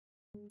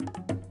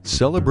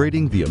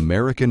Celebrating the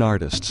American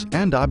artists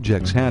and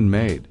objects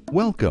handmade.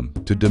 Welcome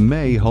to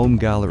DeMay Home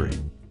Gallery.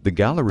 The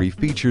gallery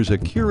features a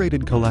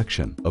curated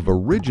collection of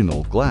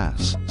original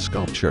glass,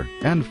 sculpture,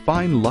 and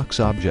fine luxe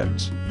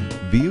objects.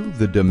 View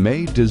the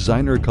DeMay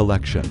Designer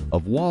Collection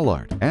of wall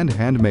art and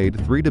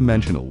handmade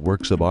three-dimensional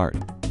works of art.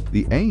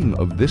 The aim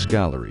of this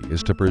gallery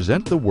is to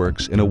present the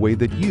works in a way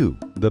that you,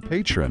 the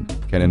patron,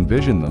 can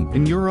envision them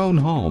in your own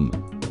home.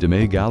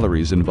 DeMay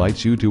Galleries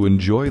invites you to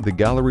enjoy the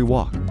gallery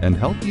walk and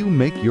help you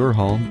make your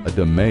home a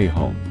DeMay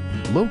home.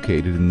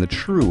 Located in the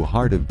true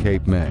heart of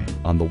Cape May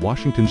on the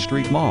Washington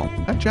Street Mall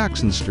at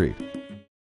Jackson Street.